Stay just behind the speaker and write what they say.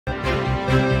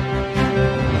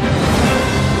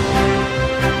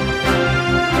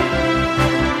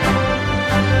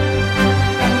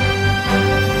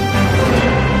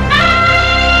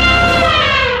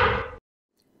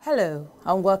Hello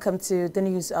and welcome to the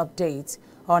news update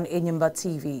on Enyimba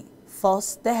TV.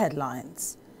 First, the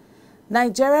headlines.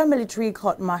 Nigeria military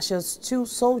court-martials 2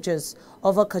 soldiers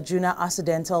over Kaduna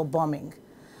accidental bombing.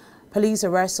 Police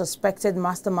arrest suspected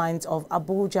masterminds of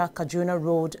Abuja-Kaduna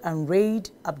road and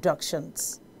raid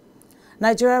abductions.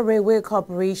 Nigeria Railway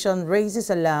Corporation raises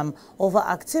alarm over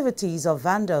activities of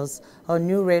vandals on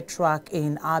new rail track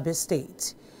in Abia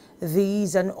State.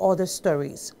 These and other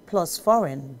stories, plus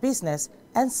foreign, business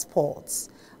and sports.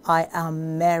 I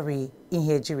am Mary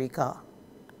Ihejirika.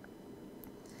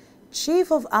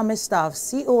 Chief of Army Staff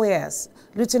COS,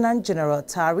 Lieutenant General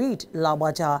Tarid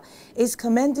Lawaja, is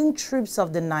commending troops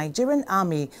of the Nigerian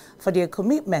Army for their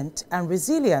commitment and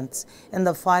resilience in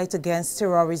the fight against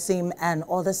terrorism and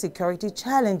other security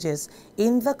challenges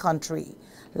in the country.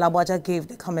 Lawaja gave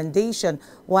the commendation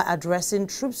while addressing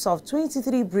troops of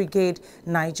 23 Brigade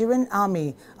Nigerian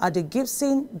Army at the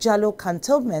Gibson Jalo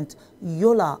Cantonment,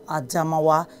 Yola,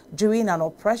 Adamawa, during an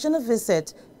operational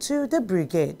visit to the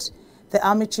brigade. The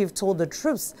Army Chief told the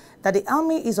troops that the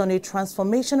Army is on a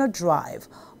transformational drive,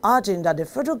 adding that the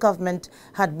federal government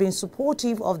had been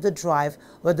supportive of the drive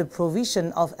with the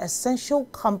provision of essential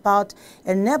compound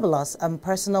enablers and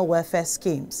personal welfare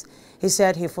schemes. He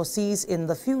said he foresees in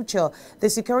the future the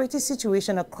security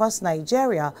situation across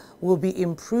Nigeria will be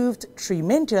improved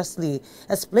tremendously,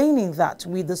 explaining that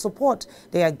with the support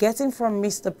they are getting from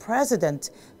Mr. President,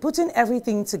 putting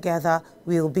everything together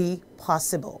will be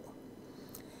possible.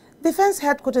 Defense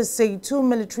headquarters say 2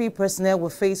 military personnel will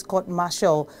face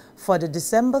court-martial for the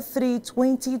December 3,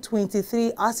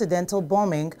 2023 accidental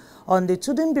bombing on the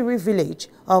Tudumbiri village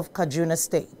of Kaduna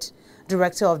State.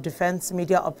 Director of Defense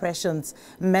Media Operations,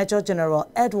 Major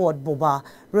General Edward Boba,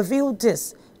 revealed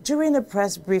this during a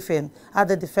press briefing at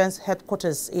the defense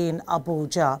headquarters in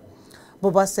Abuja.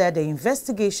 Boba said the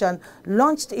investigation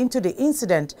launched into the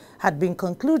incident had been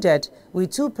concluded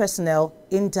with 2 personnel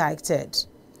indicted.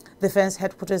 Defense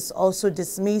headquarters also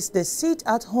dismissed the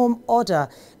sit-at-home order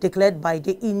declared by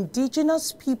the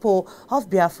indigenous people of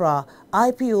Biafra,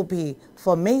 IPOB,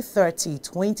 for May 30,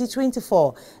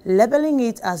 2024, labeling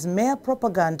it as mere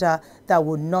propaganda that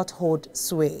would not hold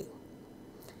sway.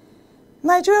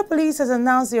 Nigeria police has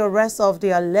announced the arrest of the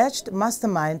alleged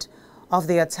mastermind of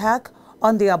the attack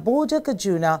on the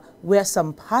Abuja-Kaduna, where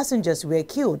some passengers were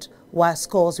killed while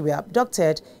scores were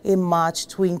abducted in March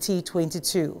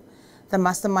 2022. The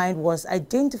mastermind was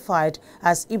identified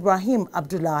as Ibrahim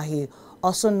Abdullahi,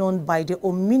 also known by the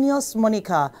ominous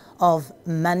moniker of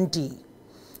Mandi.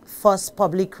 First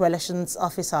Public Relations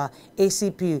Officer,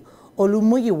 ACP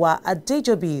Olumuyiwa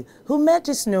Adejobi, who made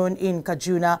this known in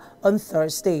Kaduna on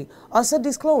Thursday, also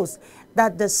disclosed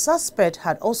that the suspect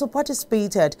had also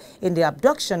participated in the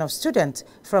abduction of students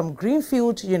from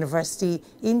Greenfield University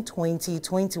in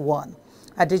 2021.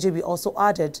 Adejobi also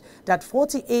added that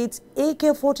 48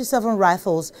 AK-47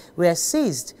 rifles were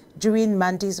seized during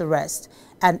Mandi's arrest,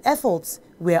 and efforts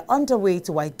were underway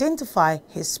to identify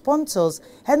his sponsors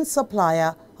and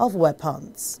supplier of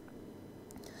weapons.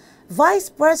 Vice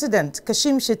President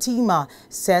Kashim Shettima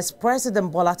says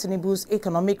President Bola Tinubu's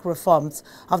economic reforms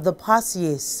of the past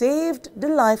year saved the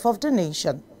life of the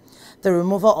nation. The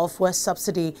removal of fuel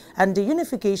subsidy and the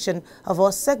unification of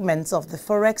all segments of the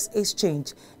forex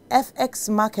exchange FX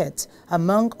market,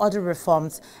 among other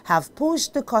reforms, have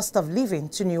pushed the cost of living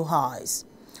to new highs.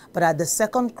 But at the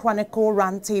second Chronicle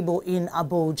Roundtable in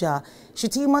Abuja,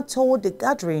 Shettima told the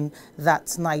gathering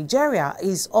that Nigeria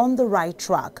is on the right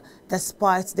track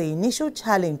despite the initial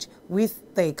challenge with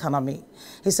the economy.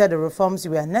 He said the reforms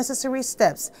were necessary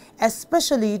steps,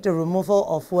 especially the removal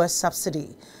of fuel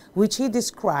subsidy, which he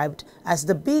described as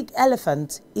the big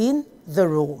elephant in the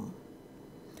room.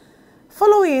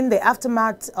 Following the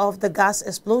aftermath of the gas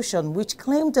explosion which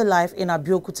claimed a life in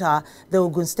Abuja, the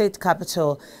Ogun State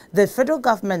capital, the federal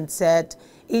government said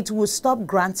it would stop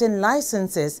granting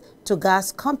licenses to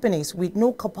gas companies with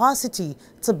no capacity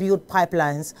to build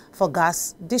pipelines for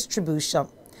gas distribution.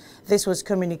 This was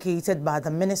communicated by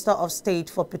the Minister of State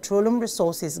for Petroleum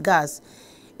Resources, Gas,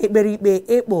 Ihejirika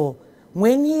Ebo,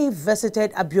 when he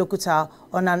visited Abuja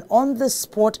on an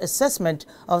on-the-spot assessment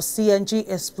of CNG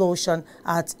explosion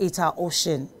at Ita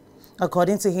Ocean.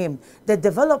 According to him, the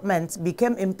development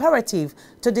became imperative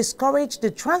to discourage the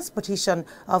transportation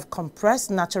of compressed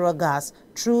natural gas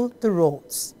through the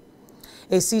roads.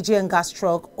 A CGN gas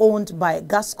truck owned by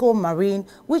Gasco Marine,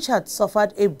 which had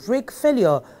suffered a brake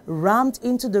failure, rammed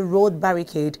into the road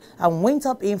barricade and went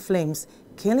up in flames,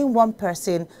 killing 1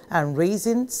 person and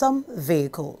raising some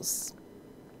vehicles.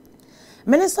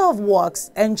 Minister of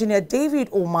Works, Engineer David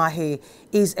Umahi,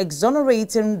 is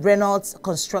exonerating Reynolds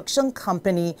Construction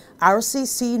Company,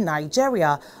 RCC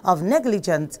Nigeria, of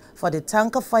negligence for the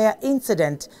tanker fire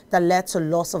incident that led to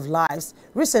loss of lives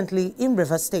recently in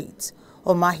Rivers State.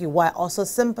 Umahi, while also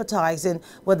sympathizing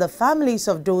with the families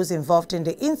of those involved in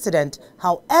the incident,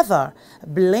 however,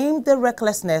 blamed the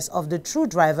recklessness of the true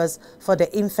drivers for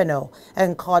the inferno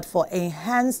and called for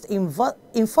enhanced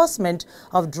enforcement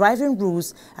of driving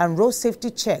rules and road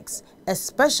safety checks,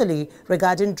 especially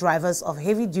regarding drivers of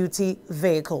heavy-duty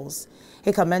vehicles.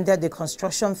 He commended the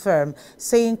construction firm,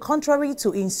 saying contrary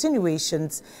to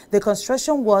insinuations, the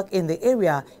construction work in the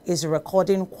area is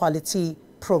recording quality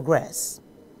progress.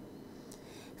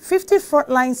 50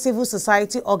 frontline civil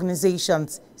society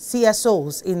organizations,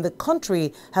 CSOs, in the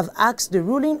country have asked the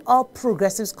ruling All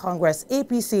Progressives Congress,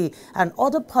 APC, and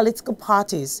other political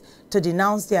parties to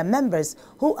denounce their members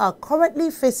who are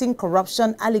currently facing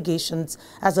corruption allegations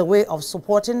as a way of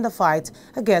supporting the fight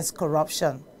against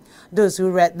corruption. Those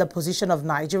who read the position of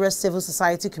Nigeria's civil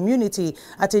society community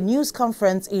at a news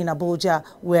conference in Abuja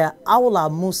were Aula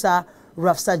Musa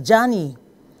Rafsajani,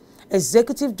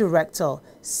 Executive Director,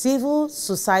 Civil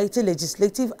Society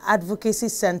Legislative Advocacy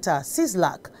Center,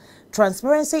 CISLAC,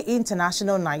 Transparency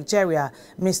International Nigeria,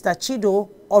 Mr. Chido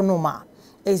Onoma,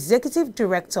 Executive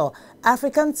Director,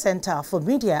 African Center for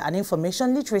Media and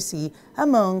Information Literacy,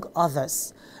 among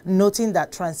others, noting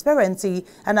that transparency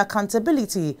and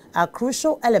accountability are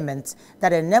crucial elements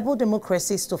that enable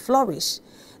democracies to flourish.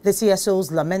 The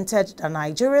CSOs lamented that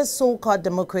Nigeria's so-called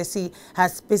democracy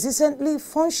has persistently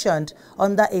functioned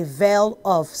under a veil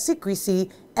of secrecy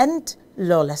and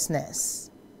lawlessness.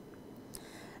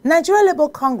 Nigeria Labour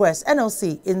Congress,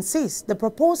 NLC, insists the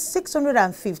proposed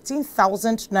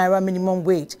 615,000 naira minimum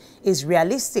wage is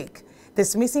realistic,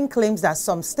 dismissing claims that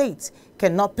some states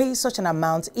cannot pay such an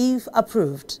amount if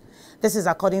approved. This is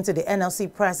according to the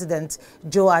NLC President,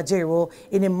 Joe Ajero,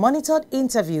 in a monitored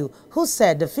interview, who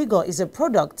said the figure is a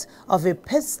product of a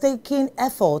painstaking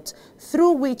effort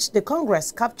through which the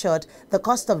Congress captured the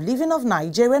cost of living of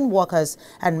Nigerian workers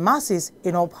and masses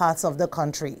in all parts of the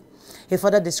country. He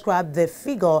further described the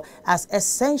figure as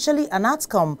essentially an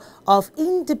outcome of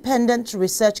independent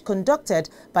research conducted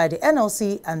by the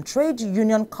NLC and Trade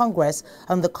Union Congress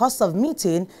on the cost of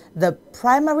meeting the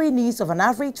primary needs of an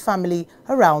average family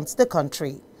around the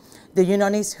country. The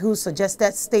unionists, who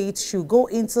suggested states should go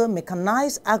into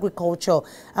mechanized agriculture,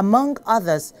 among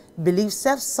others, believe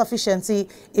self-sufficiency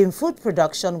in food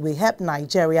production will help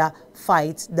Nigeria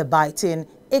fight the biting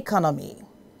economy.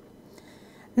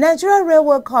 Nigeria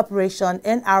Railway Corporation,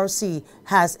 NRC,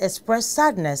 has expressed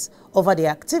sadness over the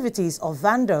activities of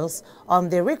vandals on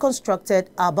the reconstructed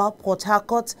Aba-Port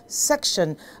Harcourt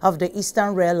section of the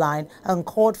Eastern Rail Line and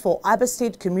called for Abia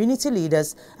State community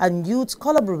leaders and youth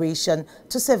collaboration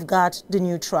to safeguard the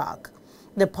new track.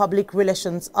 The Public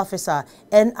Relations Officer,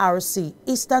 NRC,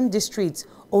 Eastern District,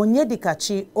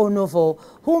 Onyedikachi Onovo,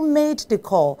 who made the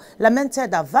call,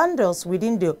 lamented that vandals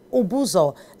within the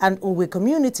Obuzo and Uwe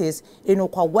communities in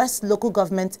Okwa West local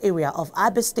government area of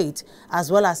Abia State,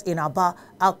 as well as in Aba,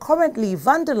 are currently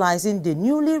vandalizing the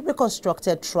newly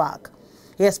reconstructed track.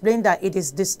 He explained that it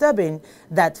is disturbing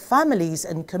that families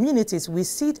and communities will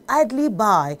sit idly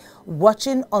by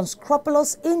watching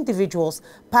unscrupulous individuals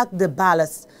pack the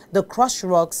ballast, the crushed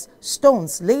rocks,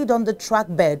 stones laid on the track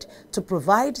bed to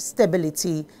provide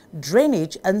stability,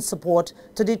 drainage and support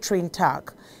to the train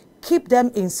track, keep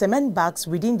them in cement bags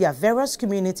within their various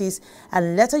communities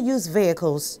and later use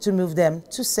vehicles to move them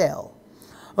to sell.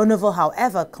 Onovo,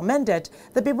 however, commended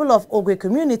the people of Ogwe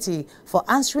community for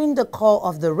answering the call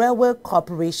of the Railway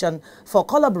Corporation for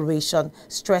collaboration,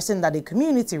 stressing that the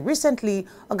community recently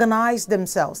organized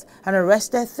themselves and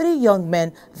arrested 3 young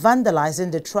men vandalizing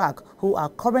the track who are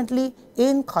currently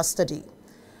in custody.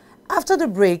 After the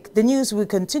break, the news will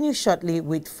continue shortly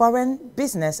with foreign,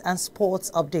 business and sports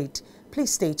update.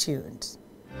 Please stay tuned.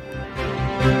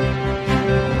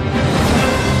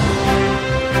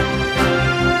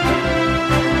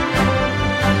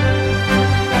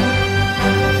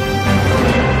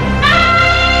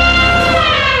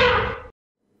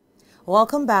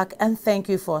 Welcome back and thank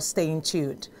you for staying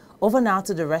tuned. Over now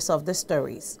to the rest of the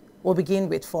stories. We'll begin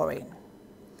with foreign.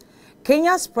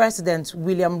 Kenya's President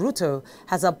William Ruto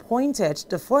has appointed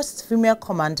the first female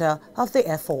commander of the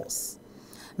Air Force.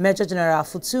 Major General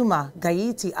Futuma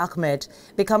Gaiti Ahmed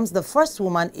becomes the first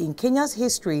woman in Kenya's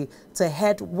history to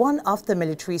head one of the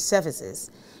military services.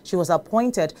 She was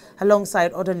appointed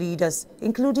alongside other leaders,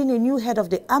 including a new head of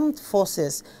the armed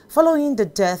forces, following the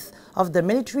death of the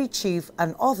military chief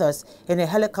and others in a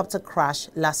helicopter crash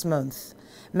last month.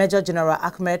 Major General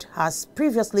Ahmed has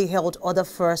previously held other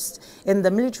firsts in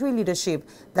the military leadership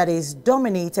that is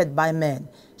dominated by men.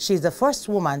 She is the first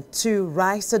woman to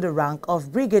rise to the rank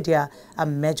of brigadier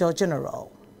and major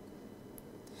general.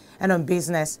 And on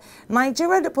business,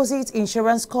 Nigeria Deposit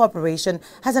Insurance Corporation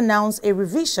has announced a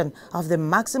revision of the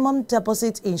maximum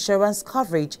deposit insurance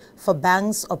coverage for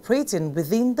banks operating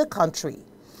within the country.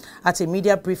 At a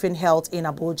media briefing held in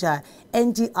Abuja,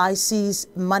 NDIC's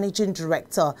Managing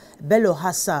Director, Bello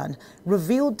Hassan,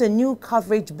 revealed the new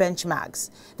coverage benchmarks.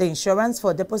 The insurance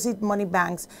for deposit money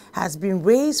banks has been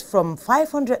raised from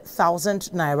 500,000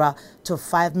 naira to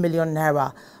 5 million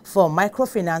naira. For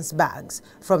microfinance banks,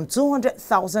 from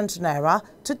 200,000 naira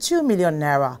to 2 million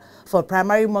naira. For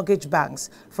primary mortgage banks,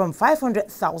 from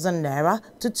 500,000 naira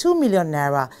to 2 million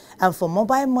naira. And for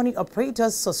mobile money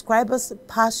operators, subscribers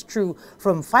pass through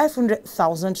from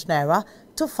 500,000 naira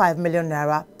to 5 million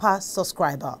naira per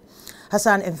subscriber.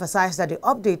 Hassan emphasized that the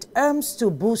update aims to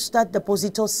boost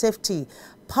depositor safety,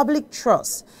 public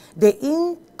trust, the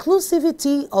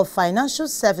inclusivity of financial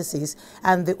services,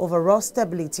 and the overall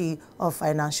stability of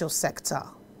financial sector.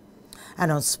 And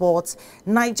on sports,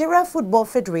 Nigeria Football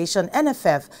Federation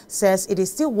 (NFF) says it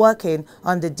is still working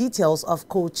on the details of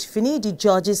coach Finidi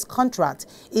George's contract,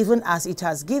 even as it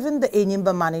has given the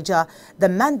Enyimba manager the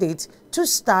mandate to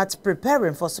start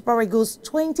preparing for Super Eagles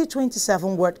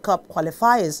 2027 World Cup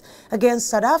qualifiers against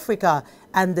South Africa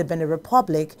and the Benin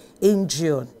Republic in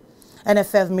June.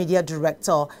 NFF Media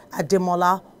Director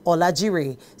Ademola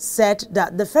Olajire said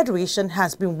that the federation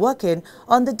has been working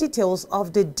on the details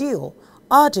of the deal,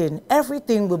 adding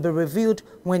everything will be reviewed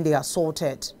when they are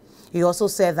sorted. He also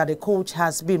said that the coach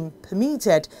has been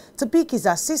permitted to pick his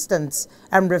assistants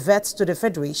and revert to the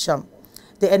federation.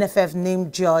 The NFF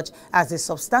named George as the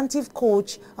substantive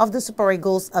coach of the Super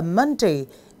Eagles on Monday,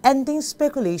 ending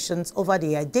speculations over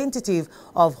the identity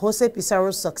of Jose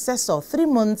Pizarro's successor 3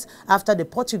 months after the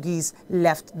Portuguese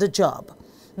left the job.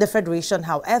 The federation,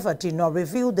 however, did not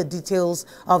reveal the details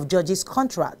of George's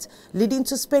contract, leading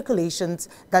to speculations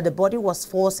that the body was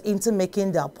forced into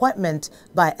making the appointment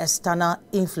by external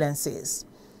influences.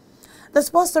 The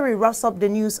sports story wraps up the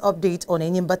news update on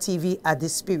Enyimba TV at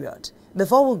this period.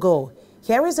 Before we go,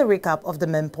 here is a recap of the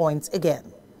main points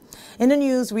again. In the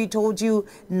news, we told you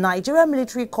Nigeria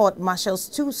military court martials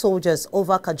 2 soldiers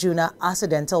over Kaduna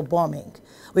accidental bombing.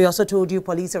 We also told you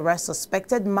police arrest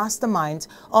suspected masterminds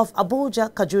of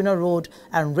Abuja-Kaduna road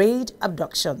and raid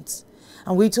abductions.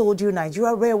 And we told you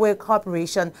Nigeria Railway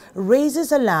Corporation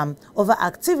raises alarm over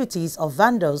activities of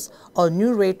vandals on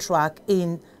new rail track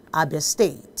in Abia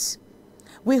State.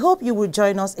 We hope you will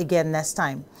join us again next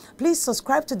time. Please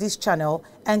subscribe to this channel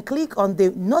and click on the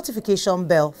notification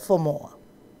bell for more.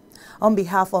 On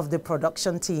behalf of the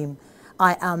production team,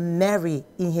 I am Mary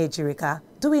Ihejirika.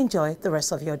 Do enjoy the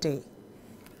rest of your day.